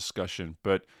off our discussion.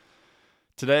 But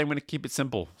today I'm going to keep it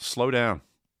simple. Slow down.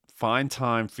 Find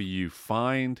time for you.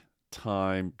 Find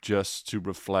time just to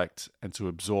reflect and to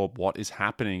absorb what is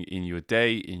happening in your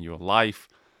day, in your life.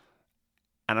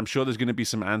 And I'm sure there's going to be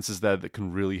some answers there that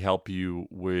can really help you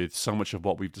with so much of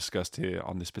what we've discussed here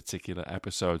on this particular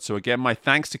episode. So again, my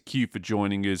thanks to Q for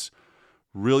joining us.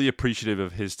 Really appreciative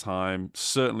of his time.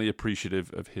 Certainly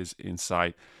appreciative of his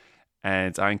insight.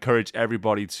 And I encourage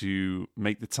everybody to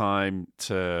make the time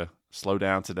to slow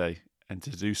down today and to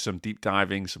do some deep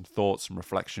diving, some thoughts, some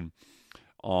reflection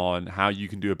on how you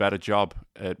can do a better job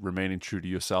at remaining true to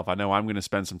yourself. I know I'm going to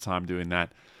spend some time doing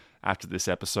that after this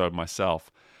episode myself.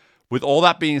 With all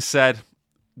that being said,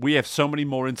 we have so many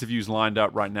more interviews lined up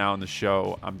right now on the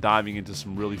show. I'm diving into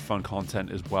some really fun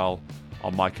content as well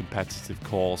on my competitive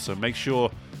call. So make sure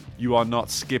you are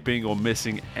not skipping or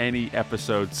missing any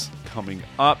episodes coming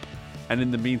up. And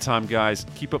in the meantime, guys,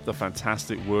 keep up the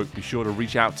fantastic work. Be sure to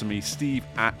reach out to me,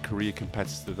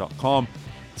 steve@careercompetitor.com,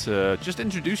 to just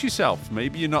introduce yourself.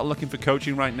 Maybe you're not looking for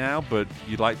coaching right now, but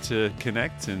you'd like to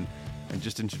connect and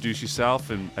just introduce yourself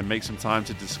and make some time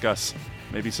to discuss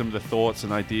maybe some of the thoughts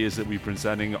and ideas that we've been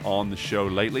presenting on the show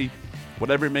lately.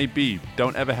 Whatever it may be,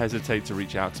 don't ever hesitate to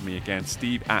reach out to me. Again,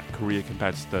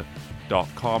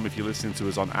 steve@careercompetitor.com. If you're listening to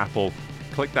us on Apple,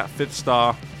 click that 5th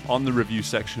star on the review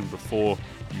section before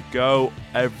you go.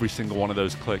 Every single one of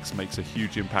those clicks makes a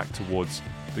huge impact towards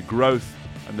the growth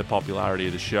and the popularity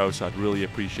of the show, so I'd really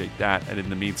appreciate that. And in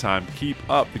the meantime, keep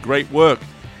up the great work,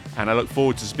 and I look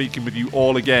forward to speaking with you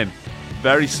all again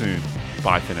very soon.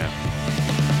 Bye for now.